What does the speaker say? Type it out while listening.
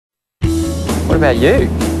What about you?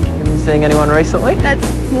 You been seeing anyone recently?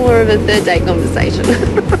 That's more of a third date conversation.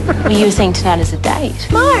 Well, you were seeing tonight as a date.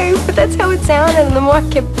 No, but that's how it sounded, and the more I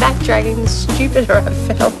kept backtracking, the stupider I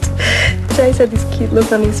felt. Jace had this cute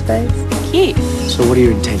look on his face. Cute. So what are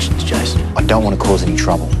your intentions, Jason? I don't want to cause any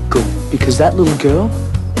trouble. Good. Because that little girl,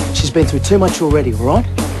 she's been through too much already, all right?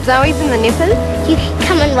 Zoe's in the nippers. You can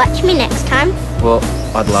come and watch me next time. Well,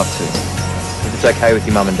 I'd love to. If it's okay with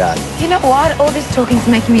your mum and dad. You know what? All this talking's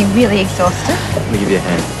making me really exhausted. Let me give you a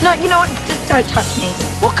hand. No, you know what? Just don't touch me.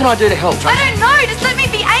 What can I do to help, I don't know. Just let me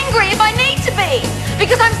be angry if I need to be.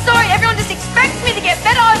 Because I'm sorry, everyone just expects me to get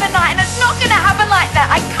better overnight, and it's not going to happen like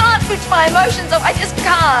that. I can't switch my emotions off. I just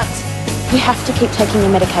can't. You have to keep taking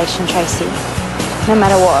your medication, Tracy. No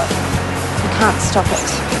matter what. You can't stop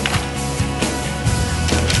it.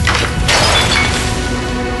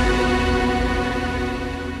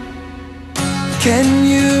 Can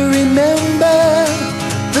you remember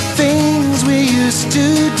the things we used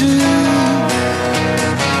to do?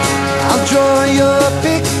 I'll draw your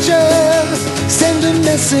picture, send a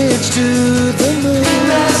message to the moon.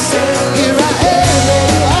 Here I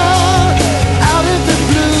am, out of the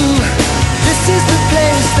blue. This is the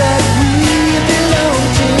place that we belong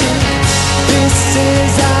to. This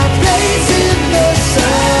is our place in the sun.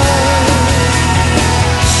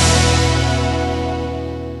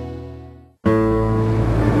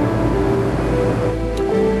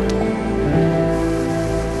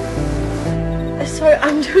 So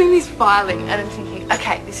I'm doing this filing and I'm thinking,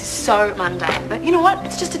 okay, this is so mundane, but you know what?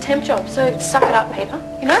 It's just a temp job, so suck it up, Peter,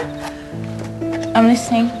 you know? I'm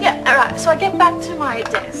listening. Yeah, all right. So I get back to my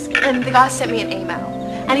desk and the guy sent me an email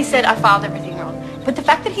and he said I filed everything wrong. But the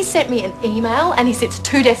fact that he sent me an email and he sits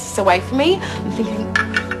 2 desks away from me, I'm thinking,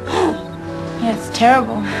 Yeah, it's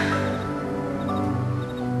terrible.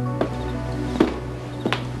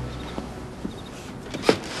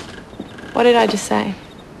 what did I just say?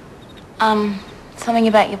 Something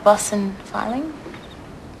about your boss and filing?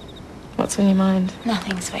 What's on your mind?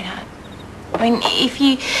 Nothing, sweetheart. I mean, if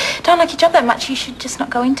you don't like your job that much, you should just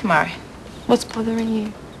not go in tomorrow. What's bothering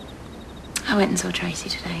you? I went and saw Tracy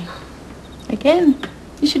today. Again?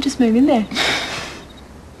 You should just move in there.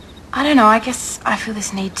 I don't know, I guess I feel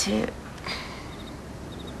this need to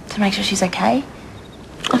make sure she's okay.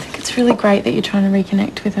 I think it's really great that you're trying to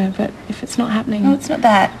reconnect with her, but if it's not happening... No, it's not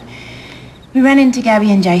that. We ran into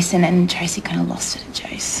Gabby and Jason and Tracy kind of lost it at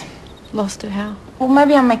Jace. Lost it how? Well,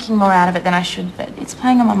 maybe I'm making more out of it than I should, but it's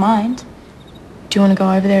playing on my mind. Do you want to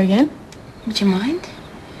go over there again? Would you mind?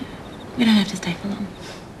 We don't have to stay for long.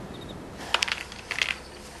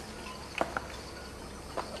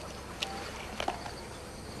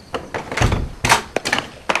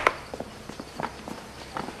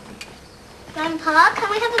 Grandpa,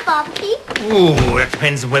 can we have a barbecue? Ooh, that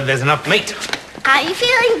depends on whether there's enough meat. Are you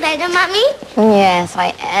feeling better, Mummy? Yes,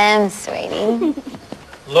 I am, sweetie.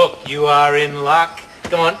 Look, you are in luck.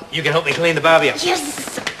 Come on, you can help me clean the barbie up.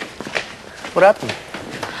 Yes! What happened?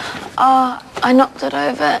 Oh, I knocked it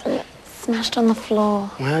over and it smashed on the floor.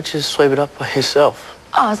 Why don't you just sweep it up by yourself?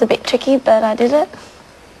 Oh, it was a bit tricky, but I did it.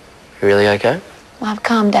 You really okay? Well, I've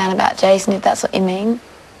calmed down about Jason, if that's what you mean.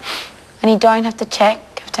 And you don't have to check.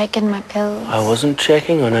 I've taken my pills. I wasn't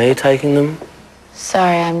checking. I know you're taking them.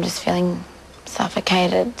 Sorry, I'm just feeling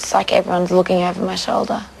suffocated. It's like everyone's looking over my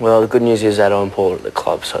shoulder. Well, the good news is that I'm Paul at the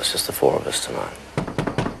club, so it's just the four of us tonight.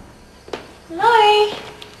 No,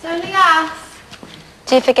 it's only us.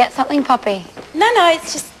 Do you forget something, Poppy? No,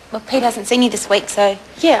 it's just... Well, Pete hasn't seen you this week, so...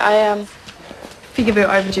 Yeah, I figure we're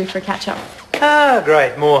overdue for a catch-up. Ah,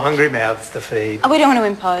 great. More hungry mouths to feed. Oh, we don't want to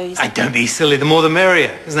impose. Hey, don't be silly. The more the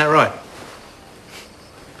merrier. Isn't that right?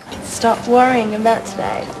 Stop worrying about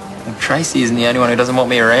today. Well, Tracy isn't the only one who doesn't want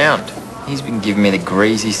me around. He's been giving me the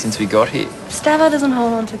greasy since we got here. Stava doesn't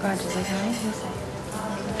hold on to grudges, okay? You'll see.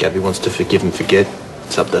 Gabby wants to forgive and forget.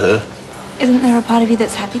 It's up to her. Isn't there a part of you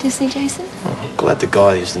that's happy to see Jason? I'm glad the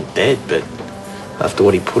guy isn't dead, but after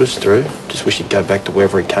what he put us through, just wish he'd go back to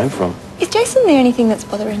wherever he came from. Is Jason the only thing that's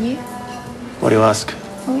bothering you? Why do you ask?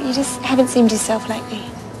 Well, you just haven't seemed yourself lately.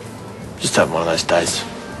 Just having one of those days.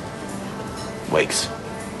 Weeks.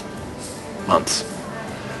 Months.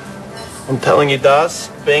 I'm telling you, Daz,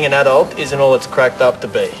 being an adult isn't all it's cracked up to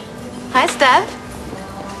be. Hi, Stav.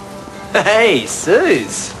 Hey,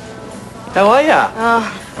 Suze. How are ya?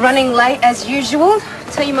 Oh, running late as usual.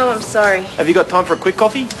 Tell your mum I'm sorry. Have you got time for a quick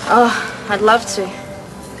coffee? Oh, I'd love to.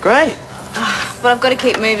 Great. But I've got to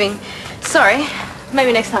keep moving. Sorry.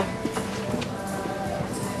 Maybe next time.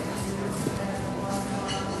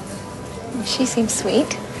 She seems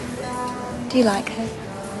sweet. Do you like her?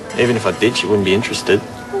 Even if I did, she wouldn't be interested.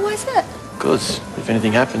 Well, why's that? Because if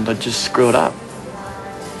anything happened, I'd just screw it up.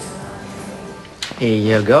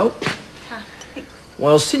 Here you go.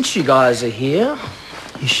 Well, since you guys are here,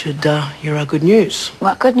 you should hear our good news.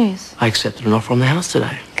 What good news? I accepted an offer on the house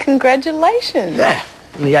today. Congratulations. Yeah.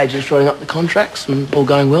 And the agent's drawing up the contracts and all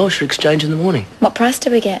going well. Should exchange in the morning. What price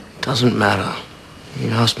did we get? Doesn't matter.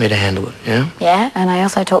 You asked me to handle it, yeah? Yeah, and I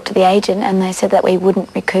also talked to the agent and they said that we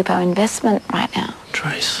wouldn't recoup our investment right now.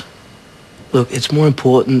 Trace, look, it's more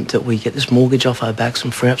important that we get this mortgage off our backs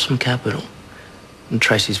and free up some capital. And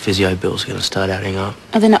Tracy's physio bills are going to start adding up.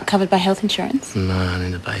 Are they not covered by health insurance? No, only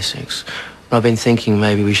the basics. I've been thinking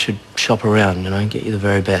maybe we should shop around, and get you the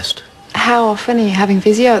very best. How often are you having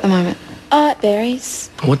physio at the moment? Oh, it varies.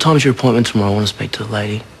 What time's your appointment tomorrow? I want to speak to the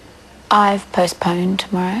lady. I've postponed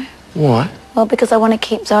tomorrow. Why? Well, because I want to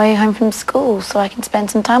keep Zoe home from school so I can spend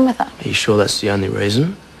some time with her. Are you sure that's the only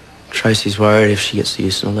reason? Tracy's worried if she gets the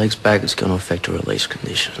use of her legs back, it's going to affect her release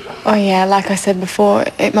condition. Oh, yeah, like I said before,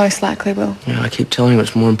 it most likely will. Yeah, I keep telling her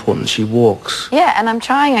it's more important that she walks. Yeah, and I'm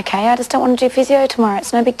trying, okay? I just don't want to do physio tomorrow.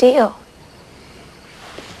 It's no big deal.